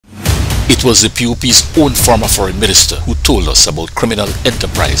It was the PUP's own former foreign minister who told us about criminal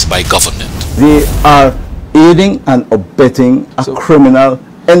enterprise by government. They are aiding and abetting a criminal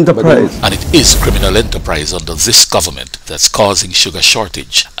enterprise. And it is criminal enterprise under this government that's causing sugar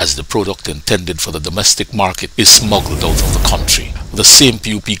shortage, as the product intended for the domestic market is smuggled out of the country. The same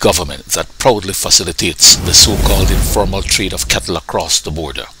PUP government that proudly facilitates the so-called informal trade of cattle across the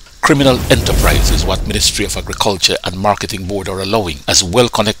border. Criminal enterprise is what Ministry of Agriculture and Marketing Board are allowing, as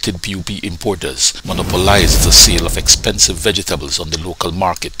well-connected PUP importers monopolize the sale of expensive vegetables on the local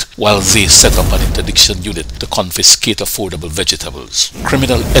market, while they set up an interdiction unit to confiscate affordable vegetables.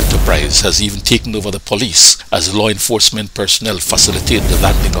 Criminal enterprise has even taken over the police, as law enforcement personnel facilitate the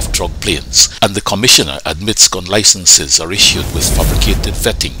landing of drug planes, and the commissioner admits gun licenses are issued with fabricated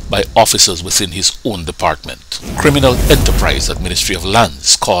vetting by officers within his own department. Criminal enterprise at Ministry of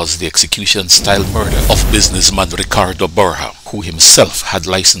Lands caused the execution-style murder of businessman Ricardo Borja, who himself had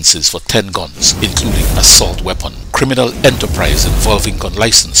licenses for 10 guns, including assault weapon. Criminal enterprise involving gun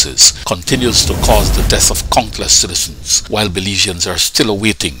licenses continues to cause the death of countless citizens, while Belizeans are still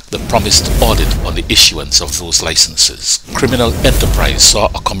awaiting the promised audit on the issuance of those licenses. Criminal enterprise saw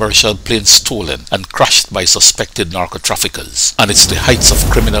a commercial plane stolen and crashed by suspected narco-traffickers, and it's the heights of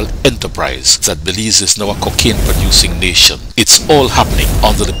criminal enterprise that Belize is now a cocaine-producing nation. It's all happening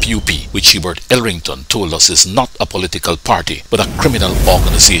under the PUP, which Hubert Elrington told us is not a political party, but a criminal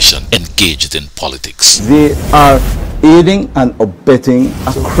organization engaged in politics. They are aiding and abetting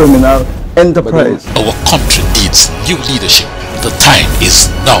a criminal enterprise. Our country needs new leadership. The time is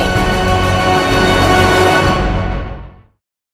now.